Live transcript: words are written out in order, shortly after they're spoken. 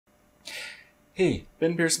Hey,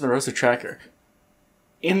 Ben Pierce of the Rosa Tracker.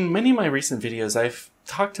 In many of my recent videos, I've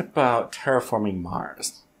talked about terraforming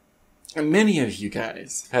Mars. And many of you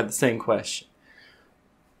guys had the same question.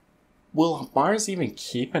 Will Mars even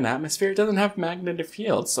keep an atmosphere? It doesn't have a magnetic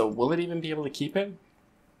field, so will it even be able to keep it?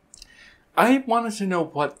 I wanted to know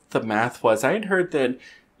what the math was. I had heard that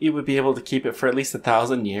it would be able to keep it for at least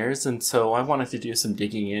 1,000 years, and so I wanted to do some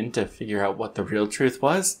digging in to figure out what the real truth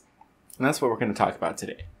was. And that's what we're going to talk about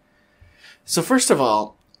today. So first of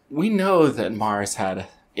all, we know that Mars had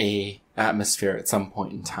an atmosphere at some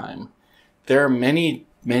point in time. There are many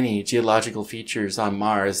geological features on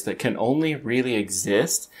Mars that can only really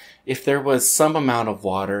exist if there was some amount of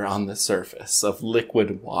water on the surface, of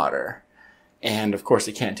liquid water. And of course,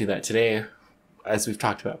 it can't do that today. As we've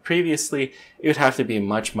talked about previously, it would have to be a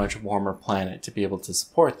much warmer planet to be able to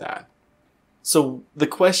support that. So the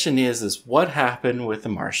question is what happened with the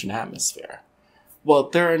Martian atmosphere?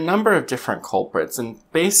 Well, there are a number of different culprits, and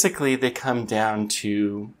basically they come down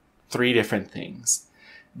to three different things.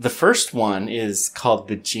 The first one is called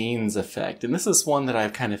the Jeans effect, and this is one that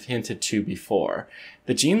I've kind of hinted to before.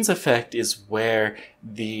 The Jeans effect is where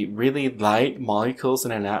the really light molecules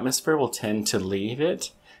in an atmosphere will tend to leave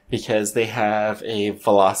it because they have a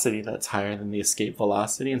velocity that's higher than the escape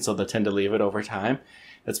velocity, and so they'll tend to leave it over time.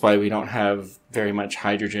 That's why we don't have very much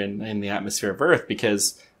hydrogen in the atmosphere of Earth,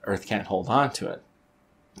 because Earth can't hold on to it.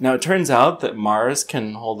 Now, it turns out that Mars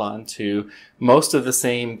can hold on to most of the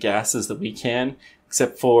same gases that we can,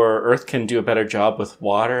 except for Earth can do a better job with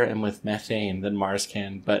water and with methane than Mars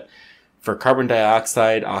can. But for carbon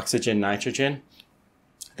dioxide, oxygen, nitrogen,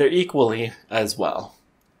 they're equally as well.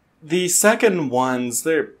 The second ones,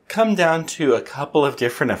 they come down to a couple of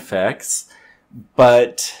different effects,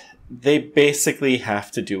 but they basically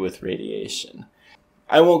have to do with radiation.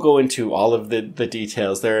 I won't go into all of the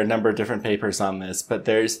details. There are a number of different papers on this, but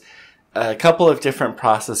there's a couple of different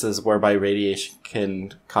processes whereby radiation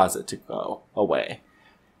can cause it to go away.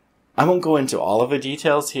 I won't go into all of the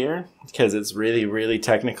details here because it's really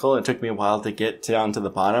technical. It took me a while to get down to the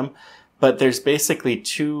bottom, but there's basically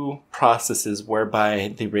two processes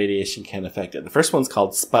whereby the radiation can affect it. The first one's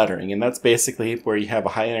called sputtering, and that's basically where you have a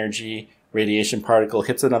high energy radiation particle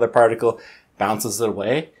hits another particle, bounces it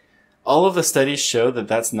away. All of the studies show that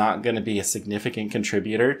that's not going to be a significant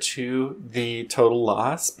contributor to the total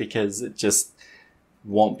loss because it just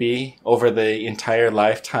won't be over the entire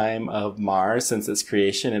lifetime of Mars since its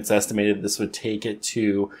creation. It's estimated this would take it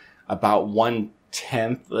to about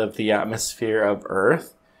 1/10 of the atmosphere of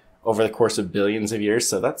Earth over the course of billions of years.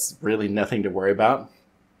 So that's really nothing to worry about.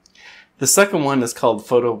 The second one is called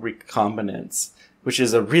photorecombinance, which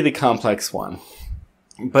is a really complex one.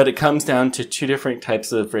 But it comes down to two different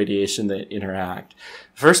types of radiation that interact.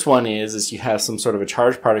 The first one is you have some sort of a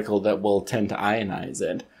charged particle that will tend to ionize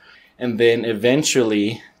it. And then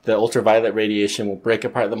eventually the ultraviolet radiation will break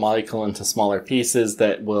apart the molecule into smaller pieces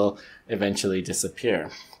that will eventually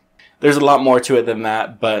disappear. There's a lot more to it than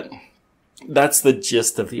that, but that's the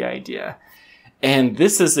gist of the idea. And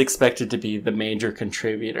this is expected to be the major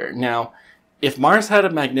contributor. Now, if Mars had a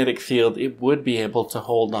magnetic field, it would be able to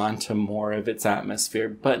hold on to more of its atmosphere,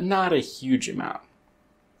 but not a huge amount.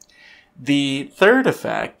 The third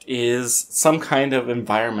effect is some kind of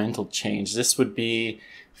environmental change. This would be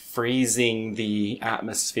freezing the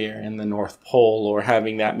atmosphere in the North Pole or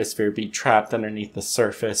having the atmosphere be trapped underneath the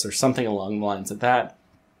surface or something along the lines of that.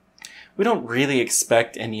 We don't really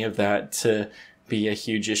expect any of that to be a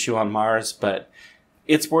huge issue on Mars, but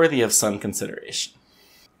it's worthy of some consideration.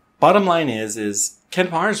 Bottom line is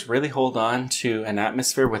can Mars really hold on to an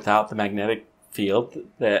atmosphere without the magnetic field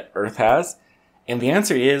that Earth has? And the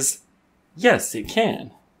answer is yes, it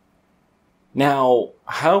can. Now,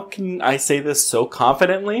 how can I say this so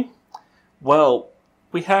confidently? Well,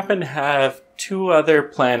 we happen to have two other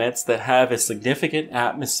planets that have a significant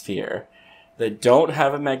atmosphere that don't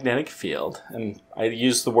have a magnetic field, and I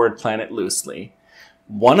use the word planet loosely.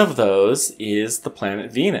 One of those is the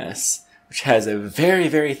planet Venus, which has a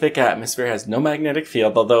very thick atmosphere, has no magnetic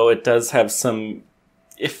field, although it does have some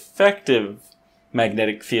effective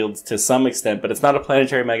magnetic fields to some extent, but it's not a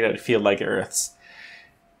planetary magnetic field like Earth's.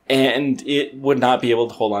 And it would not be able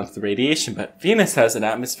to hold on to the radiation, but Venus has an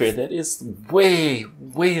atmosphere that is way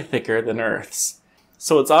thicker than Earth's.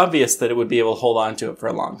 So it's obvious that it would be able to hold on to it for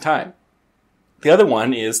a long time. The other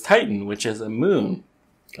one is Titan, which is a moon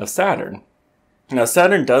of Saturn. Now,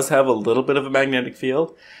 Saturn does have a little bit of a magnetic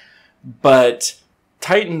field, but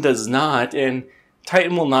Titan does not, and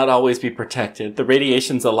Titan will not always be protected. The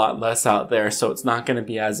radiation's a lot less out there, so it's not going to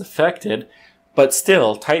be as affected. But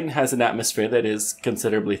still, Titan has an atmosphere that is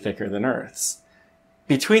considerably thicker than Earth's.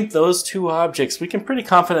 between those two objects, we can pretty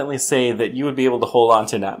confidently say that you would be able to hold on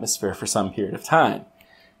to an atmosphere for some period of time.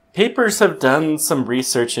 Papers have done some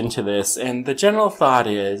research into this, and the general thought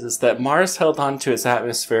is that Mars held on to its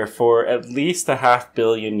atmosphere for at least 500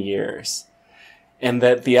 million years. And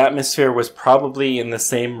that the atmosphere was probably in the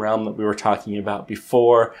same realm that we were talking about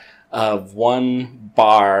before, of 1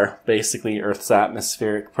 bar, basically Earth's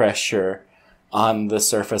atmospheric pressure, on the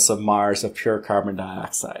surface of Mars of pure carbon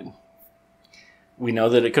dioxide. We know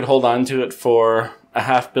that it could hold on to it for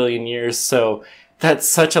 500 million years, so that's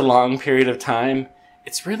such a long period of time.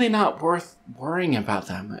 It's really not worth worrying about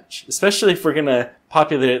that much, especially if we're going to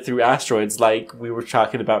populate it through asteroids like we were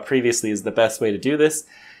talking about previously is the best way to do this.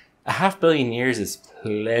 500 million years is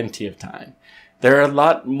plenty of time. There are a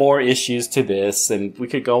lot more issues to this, and we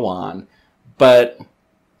could go on, but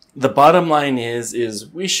the bottom line is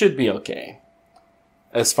we should be okay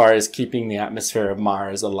as far as keeping the atmosphere of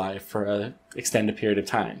Mars alive for an extended period of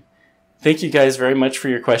time. Thank you guys very much for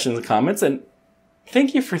your questions and comments, and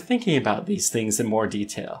thank you for thinking about these things in more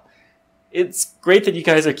detail. It's great that you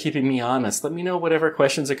guys are keeping me honest. Let me know whatever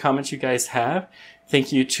questions or comments you guys have.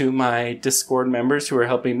 Thank you to my Discord members who are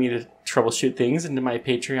helping me to troubleshoot things, and to my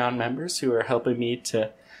Patreon members who are helping me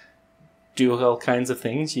to do all kinds of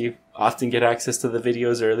things. You often get access to the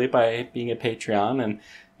videos early by being a Patreon, and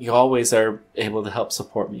you always are able to help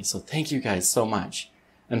support me. So thank you guys so much.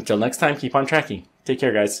 Until next time, keep on tracking. Take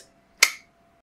care, guys.